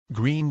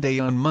Green day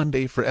on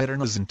Monday for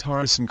Aeterna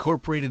Zentaris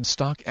Incorporated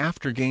stock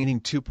after gaining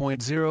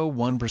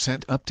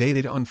 2.01%.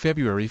 Updated on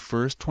February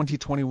 1,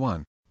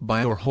 2021.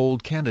 Buy or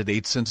hold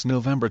candidate since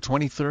November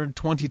 23,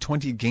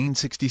 2020 gained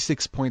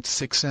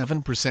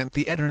 66.67%.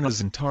 The Aeterna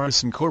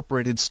Zentaris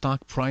Incorporated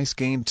stock price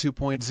gained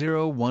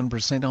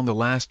 2.01% on the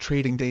last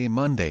trading day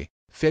Monday,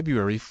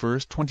 February 1,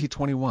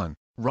 2021,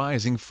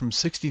 rising from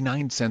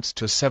 69 cents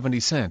to 70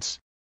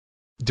 cents.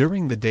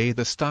 During the day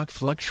the stock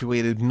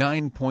fluctuated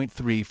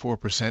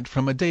 9.34%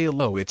 from a day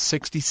low at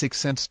 66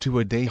 cents to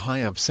a day high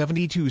of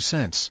 72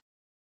 cents.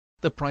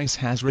 The price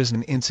has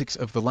risen in 6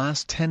 of the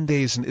last 10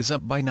 days and is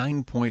up by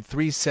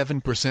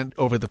 9.37%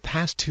 over the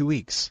past 2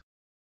 weeks.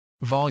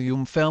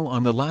 Volume fell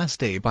on the last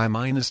day by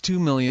 -2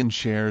 million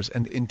shares,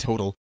 and in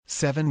total,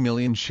 7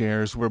 million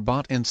shares were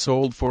bought and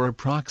sold for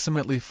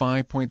approximately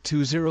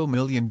 $5.20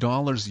 million.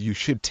 You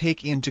should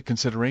take into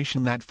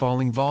consideration that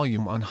falling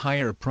volume on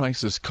higher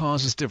prices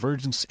causes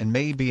divergence and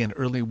may be an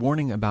early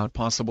warning about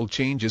possible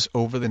changes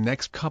over the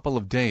next couple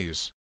of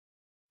days.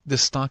 The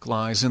stock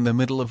lies in the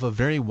middle of a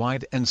very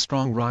wide and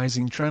strong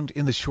rising trend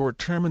in the short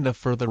term, and a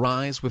further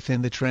rise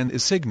within the trend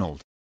is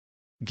signaled.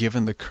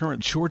 Given the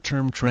current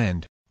short-term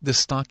trend, the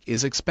stock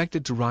is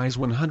expected to rise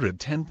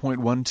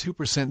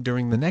 110.12%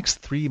 during the next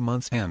 3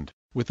 months and,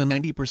 with a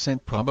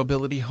 90%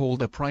 probability,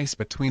 hold a price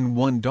between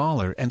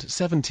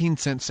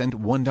 $1.17 and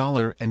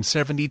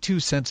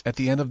 $1.72 at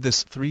the end of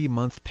this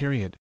 3-month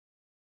period.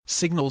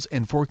 Signals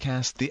and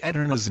forecast. The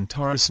Aeterna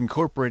Zentaris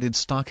Incorporated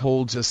stock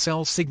holds a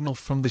sell signal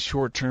from the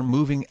short-term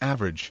moving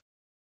average.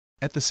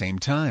 At the same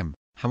time,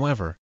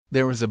 however,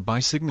 there is a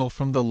buy signal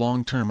from the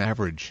long-term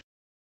average.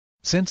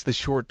 Since the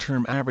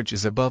short-term average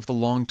is above the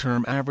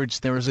long-term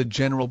average, there is a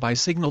general buy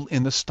signal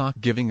in the stock,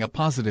 giving a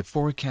positive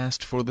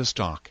forecast for the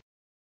stock.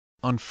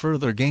 On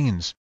further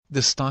gains,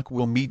 the stock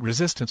will meet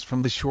resistance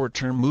from the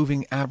short-term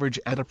moving average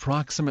at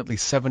approximately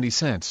 70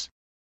 cents.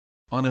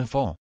 On a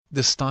fall,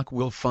 the stock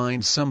will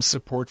find some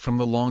support from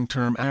the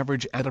long-term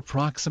average at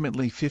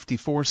approximately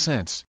 54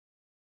 cents.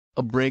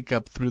 A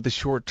breakup through the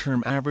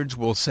short-term average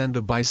will send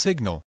a buy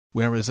signal,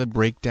 whereas a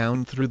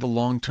breakdown through the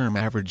long-term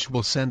average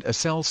will send a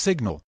sell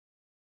signal.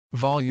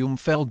 Volume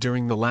fell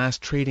during the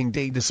last trading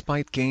day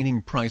despite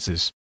gaining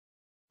prices.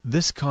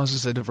 This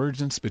causes a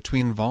divergence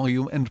between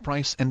volume and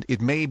price, and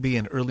it may be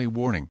an early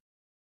warning.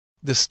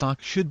 The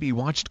stock should be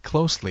watched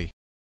closely.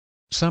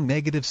 Some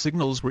negative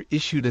signals were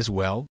issued as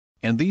well,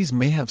 and these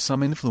may have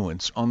some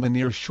influence on the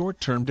near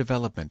short-term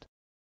development.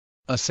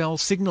 A sell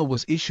signal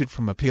was issued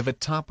from a pivot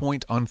top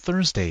point on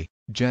Thursday,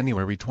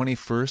 January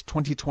 21,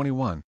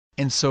 2021,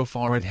 and so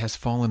far it has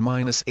fallen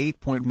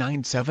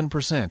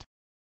 -8.97%.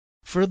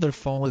 Further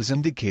fall is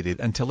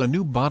indicated until a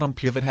new bottom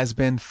pivot has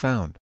been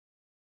found.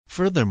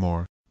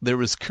 Furthermore,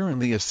 there is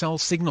currently a sell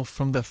signal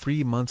from the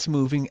 3 months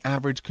moving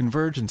average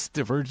convergence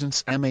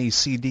divergence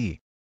MACD.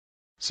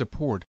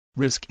 Support,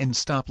 risk and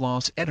stop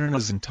loss.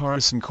 Aeterna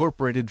Zentaris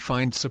Incorporated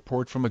finds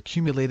support from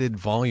accumulated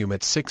volume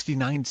at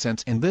 69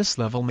 cents, and this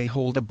level may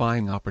hold a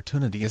buying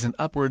opportunity as an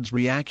upwards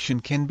reaction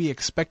can be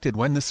expected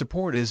when the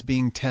support is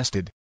being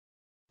tested.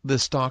 The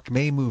stock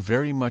may move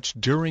very much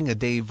during a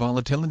day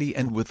volatility,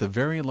 and with a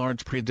very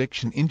large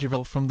prediction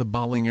interval from the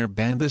Bollinger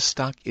Band, this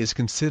stock is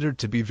considered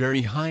to be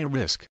very high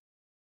risk.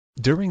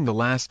 During the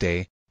last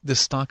day, the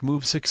stock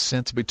moved 6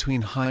 cents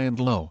between high and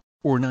low,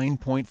 or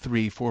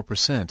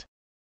 9.34%.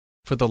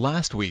 For the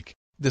last week,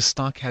 the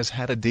stock has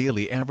had a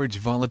daily average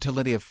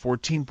volatility of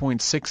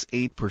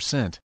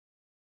 14.68%.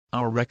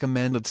 Our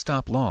recommended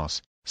stop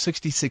loss,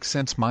 66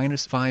 cents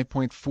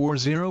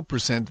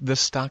 -5.40%. This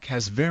stock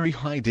has very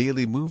high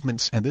daily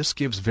movements, and this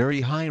gives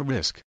very high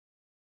risk.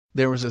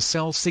 There is a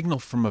sell signal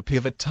from a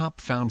pivot top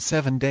found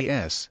 7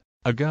 days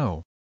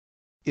ago.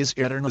 Is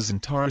Aeterna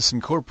Zentaris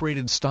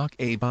Incorporated stock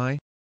a buy?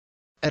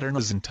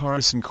 Aeterna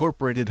Zentaris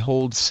Incorporated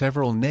holds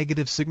several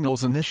negative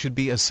signals, and this should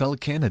be a sell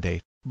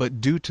candidate, but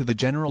due to the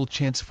general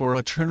chance for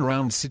a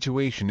turnaround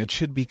situation, it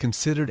should be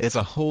considered as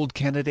a hold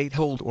candidate.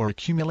 Hold or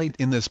accumulate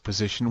in this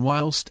position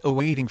whilst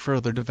awaiting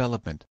further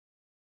development.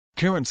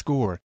 Current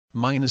score,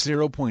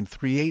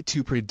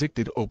 -0.382.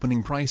 Predicted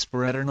opening price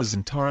for Aeterna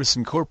Zentaris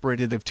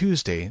Incorporated of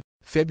Tuesday,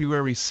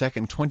 February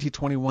 2,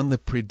 2021. The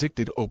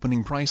predicted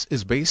opening price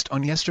is based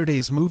on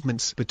yesterday's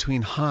movements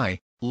between high,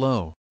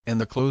 low, and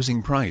the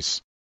closing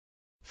price.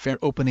 Fair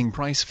opening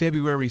price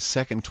February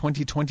 2,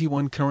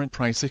 2021. Current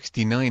price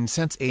 69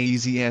 cents.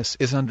 AEZS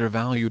is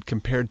undervalued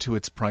compared to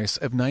its price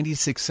of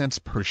 96 cents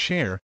per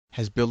share,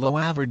 has below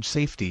average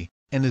safety,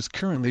 and is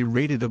currently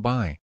rated a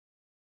buy.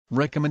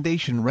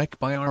 Recommendation: Rec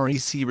by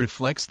REC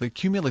reflects the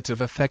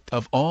cumulative effect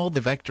of all the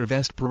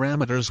VectorVest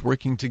parameters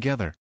working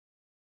together.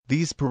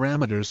 These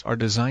parameters are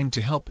designed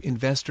to help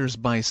investors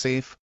buy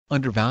safe,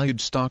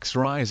 undervalued stocks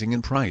rising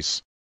in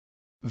price.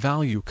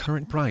 Value: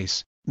 current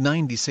price,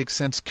 96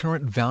 cents.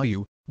 Current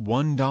value,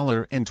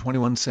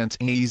 $1.21.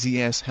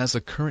 AEZS has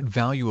a current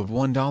value of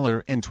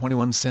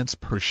 $1.21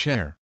 per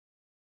share.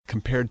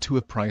 Compared to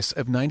a price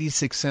of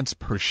 96 cents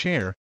per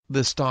share,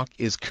 the stock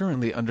is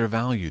currently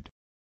undervalued.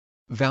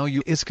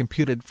 Value is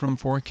computed from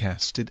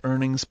forecasted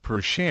earnings per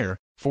share,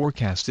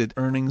 forecasted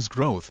earnings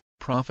growth,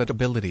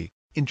 profitability,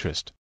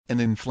 interest, and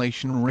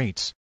inflation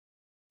rates.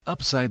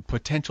 Upside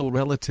potential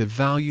relative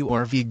value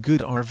RV.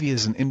 Good RV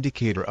is an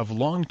indicator of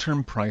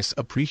long-term price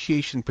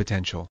appreciation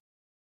potential.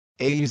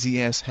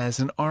 AEZS has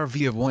an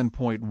RV of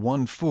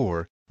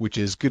 1.14, which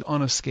is good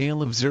on a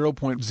scale of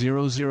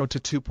 0.00 to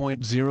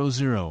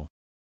 2.00.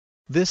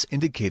 This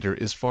indicator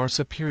is far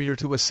superior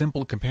to a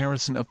simple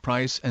comparison of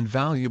price and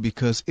value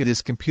because it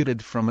is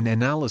computed from an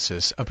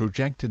analysis of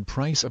projected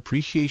price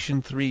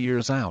appreciation 3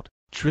 years out,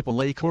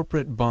 AAA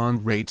corporate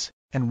bond rates,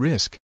 and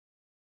risk.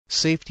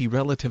 Safety.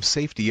 Relative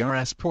safety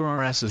RS. Poor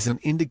RS is an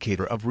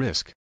indicator of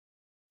risk.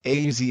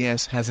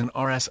 AEZS has an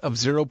RS of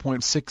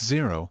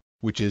 0.60,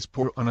 which is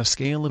poor on a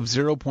scale of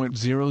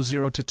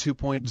 0.00 to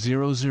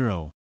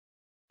 2.00.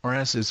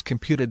 RS is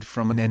computed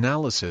from an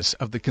analysis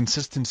of the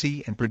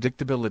consistency and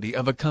predictability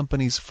of a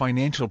company's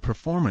financial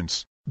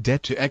performance,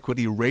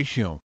 debt-to-equity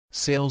ratio,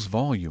 sales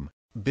volume,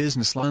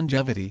 business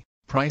longevity,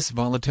 price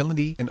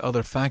volatility and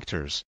other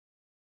factors.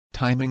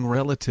 Timing.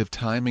 Relative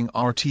timing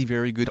RT.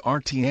 Very good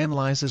RT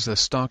analyzes a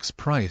stock's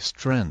price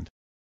trend.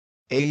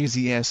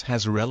 AEZS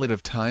has a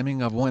relative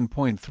timing of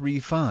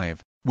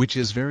 1.35, which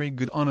is very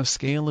good on a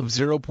scale of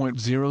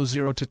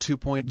 0.00 to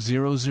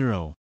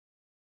 2.00.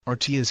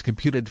 RT is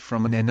computed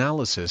from an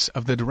analysis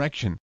of the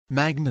direction,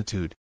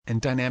 magnitude, and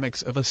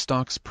dynamics of a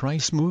stock's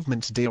price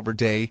movements day over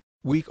day,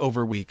 week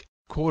over week,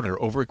 quarter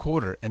over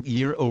quarter and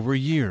year over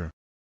year.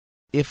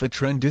 If a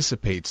trend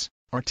dissipates,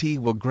 RT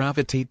will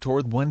gravitate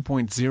toward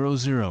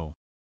 1.00.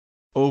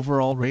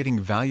 Overall rating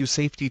value.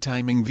 Safety.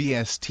 Timing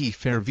VST.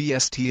 Fair.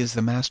 VST is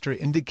the master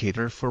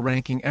indicator for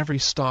ranking every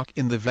stock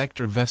in the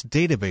VectorVest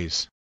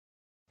database.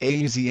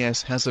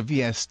 AEZS has a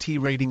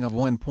VST rating of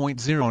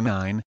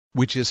 1.09,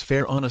 which is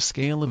fair on a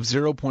scale of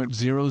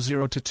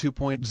 0.00 to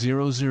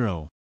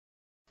 2.00.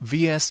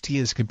 VST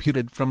is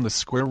computed from the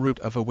square root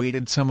of a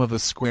weighted sum of the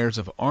squares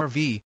of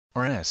RV,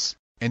 RS,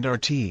 and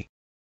RT.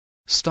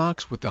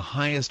 Stocks with the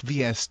highest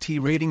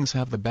VST ratings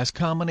have the best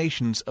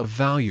combinations of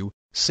value,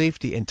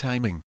 safety and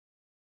timing.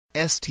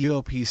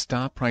 STOP.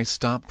 Stop price.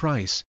 Stop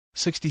price,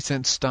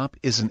 60-cent stop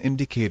is an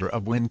indicator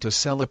of when to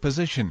sell a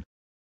position.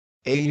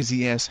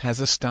 AEZS has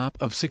a stop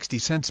of 60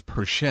 cents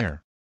per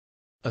share.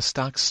 A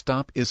stock's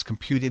stop is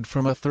computed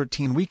from a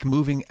 13-week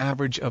moving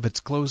average of its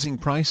closing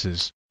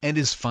prices, and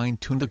is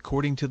fine-tuned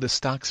according to the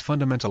stock's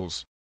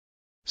fundamentals.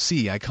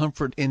 CI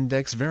Comfort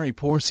Index. Very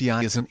poor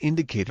CI is an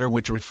indicator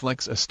which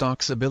reflects a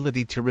stock's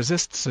ability to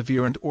resist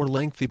severe and/or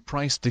lengthy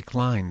price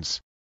declines.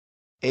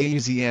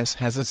 AEZS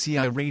has a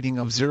CI rating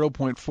of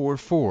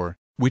 0.44,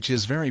 which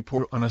is very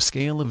poor on a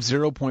scale of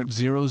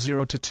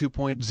 0.00 to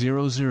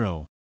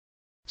 2.00.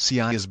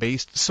 CI is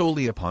based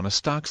solely upon a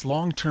stock's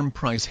long-term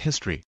price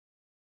history.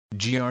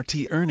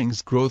 GRT.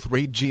 Earnings growth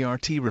rate.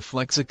 GRT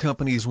reflects a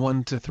company's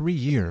 1 to 3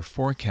 year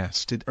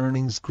forecasted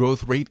earnings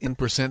growth rate in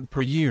 %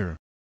 per year.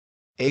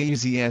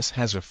 AEZS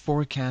has a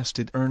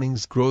forecasted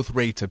earnings growth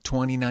rate of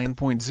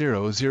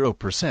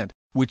 29.00%,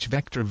 which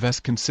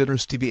VectorVest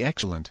considers to be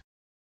excellent.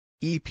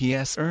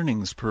 EPS.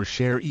 Earnings per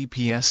share.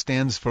 EPS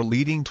stands for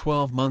leading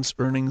 12 months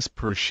earnings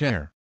per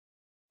share.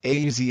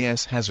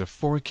 AEZS has a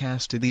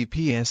forecasted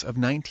EPS of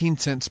 19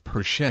 cents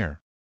per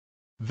share.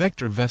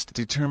 VectorVest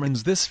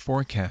determines this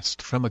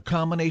forecast from a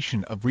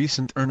combination of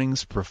recent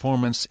earnings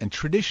performance and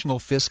traditional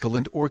fiscal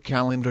and/or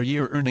calendar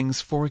year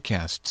earnings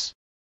forecasts.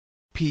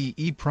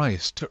 PE.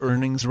 Price to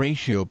earnings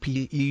ratio.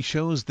 PE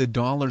shows the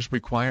dollars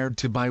required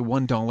to buy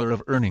 $1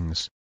 of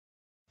earnings.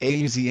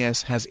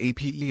 AEZS has a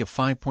PE of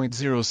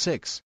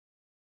 5.06.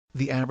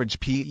 The average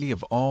PE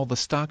of all the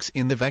stocks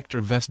in the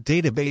VectorVest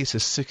database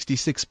is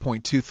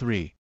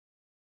 66.23.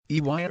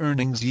 EY.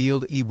 Earnings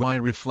yield. EY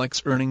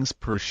reflects earnings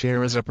per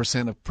share as a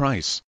 % of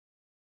price.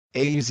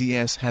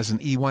 AEZS has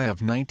an EY of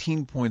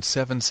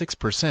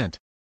 19.76%.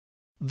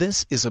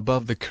 This is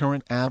above the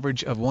current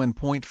average of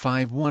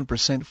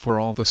 1.51% for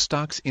all the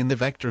stocks in the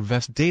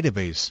VectorVest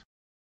database.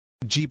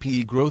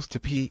 GPE. Growth to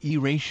PE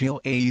ratio.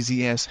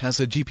 AEZS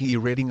has a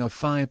GPE rating of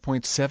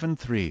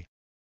 5.73.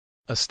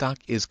 A stock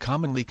is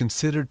commonly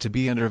considered to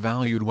be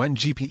undervalued when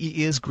GPE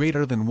is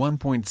greater than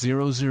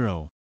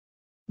 1.00.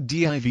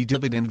 DIV.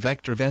 Dividend.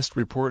 VectorVest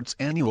reports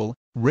annual,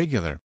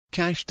 regular,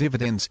 cash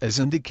dividends as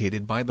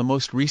indicated by the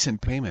most recent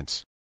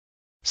payments.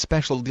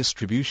 Special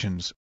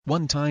distributions,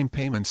 one-time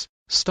payments,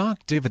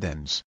 stock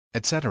dividends,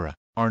 etc.,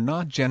 are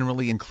not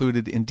generally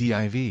included in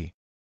DIV.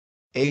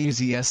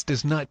 AEZS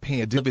does not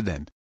pay a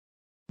dividend.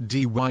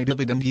 DY.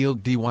 Dividend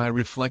yield. DY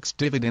reflects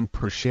dividend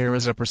per share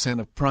as a %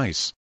 of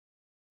price.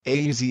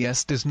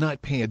 AEZS does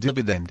not pay a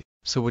dividend,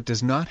 so it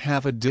does not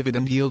have a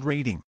dividend yield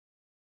rating.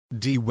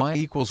 DY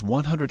equals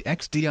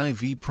 100x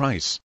DIV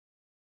price.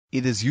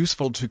 It is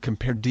useful to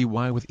compare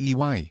DY with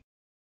EY.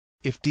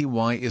 If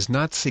DY is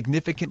not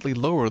significantly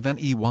lower than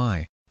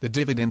EY, the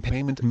dividend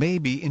payment may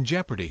be in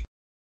jeopardy.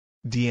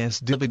 DS.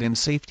 Dividend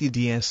safety.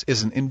 DS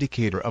is an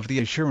indicator of the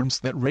assurance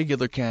that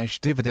regular cash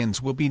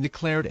dividends will be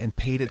declared and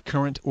paid at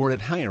current or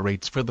at higher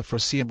rates for the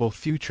foreseeable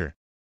future.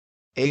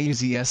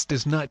 AEZS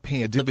does not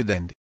pay a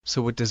dividend,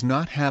 so it does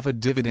not have a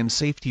dividend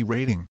safety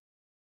rating.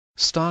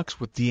 Stocks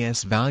with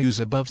DS values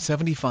above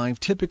 75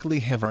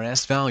 typically have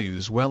RS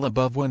values well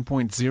above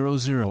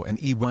 1.00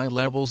 and EY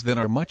levels that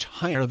are much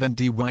higher than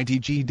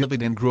DYDG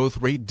dividend growth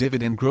rate.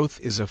 Dividend growth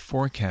is a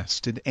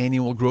forecasted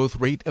annual growth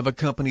rate of a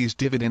company's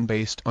dividend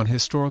based on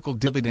historical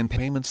dividend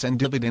payments and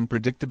dividend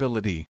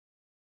predictability.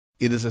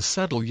 It is a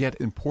subtle yet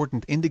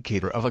important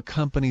indicator of a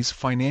company's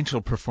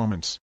financial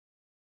performance.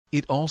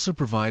 It also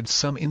provides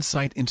some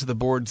insight into the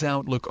board's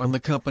outlook on the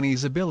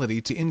company's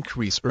ability to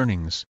increase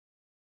earnings.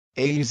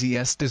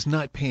 AEZS does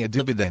not pay a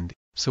dividend,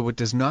 so it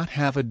does not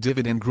have a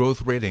dividend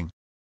growth rating.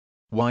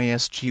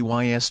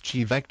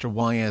 YSG Vector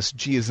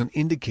YSG is an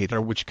indicator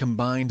which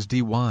combines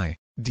DY,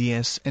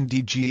 DS and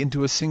DG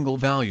into a single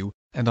value,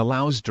 and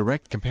allows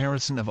direct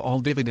comparison of all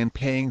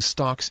dividend-paying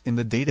stocks in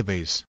the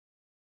database.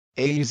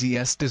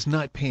 AEZS does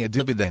not pay a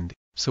dividend,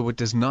 so it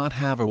does not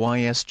have a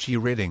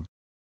YSG rating.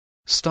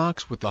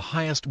 Stocks with the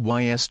highest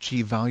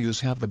YSG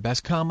values have the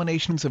best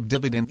combinations of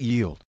dividend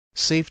yield,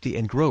 safety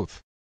and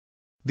growth.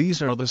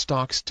 These are the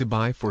stocks to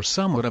buy for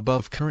somewhat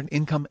above current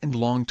income and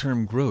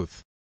long-term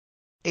growth.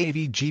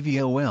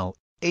 AVGVOL.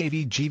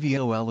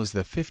 AVGVOL is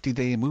the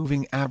 50-day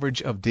moving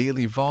average of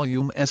daily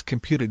volume as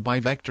computed by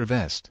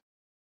VectorVest.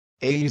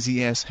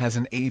 AEZS has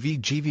an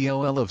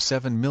AVGVOL of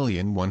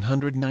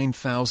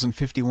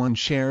 7,109,051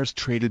 shares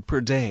traded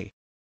per day.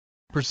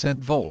 Percent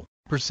vol.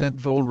 Percent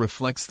vol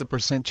reflects the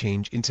percent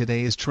change in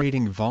today's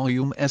trading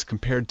volume as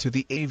compared to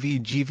the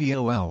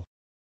AVGVOL.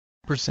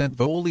 Percent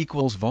vol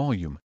equals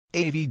volume.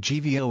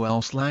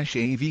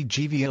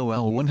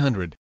 AVGVOL/AVGVOL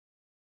 100.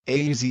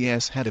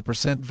 AEZS had a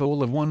percent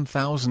vol of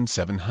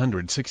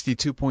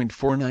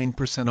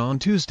 1,762.49% on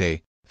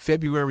Tuesday,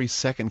 February 2,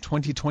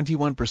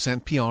 2021.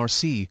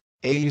 PRC,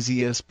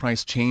 AEZS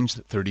price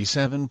changed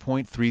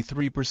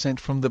 37.33%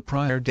 from the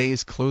prior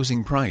day's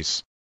closing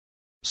price.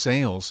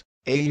 Sales,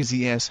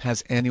 AEZS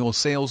has annual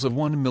sales of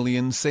 1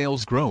 million.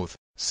 Sales growth.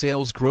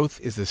 Sales growth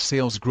is the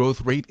sales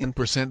growth rate in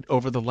percent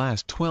over the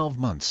last 12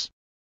 months.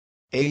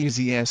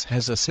 AEZS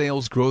has a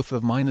sales growth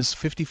of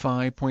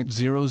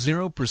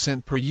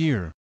 -55.00% per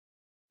year.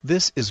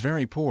 This is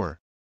very poor.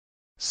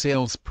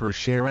 Sales per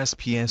share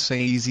SPS.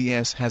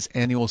 AEZS has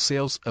annual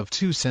sales of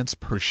 2 cents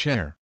per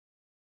share.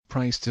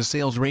 Price to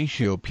sales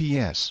ratio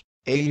PS.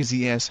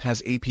 AEZS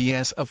has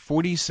APS of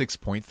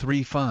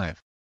 46.35.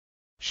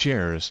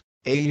 Shares.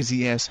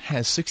 AEZS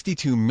has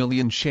 62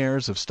 million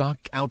shares of stock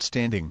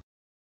outstanding.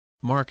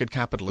 Market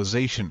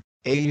capitalization.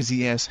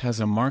 AEZS has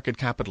a market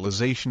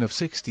capitalization of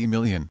 60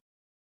 million.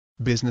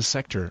 Business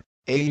sector.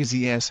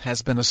 AEZS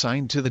has been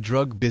assigned to the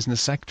drug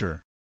business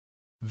sector.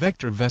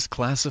 VectorVest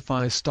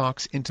classifies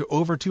stocks into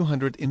over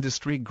 200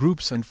 industry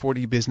groups and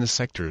 40 business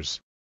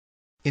sectors.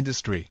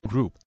 Industry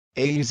group.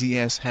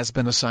 AEZS has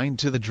been assigned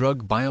to the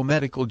drug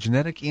biomedical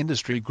genetic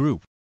industry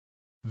group.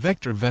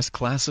 VectorVest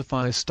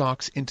classifies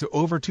stocks into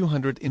over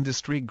 200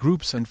 industry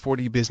groups and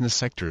 40 business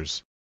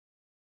sectors.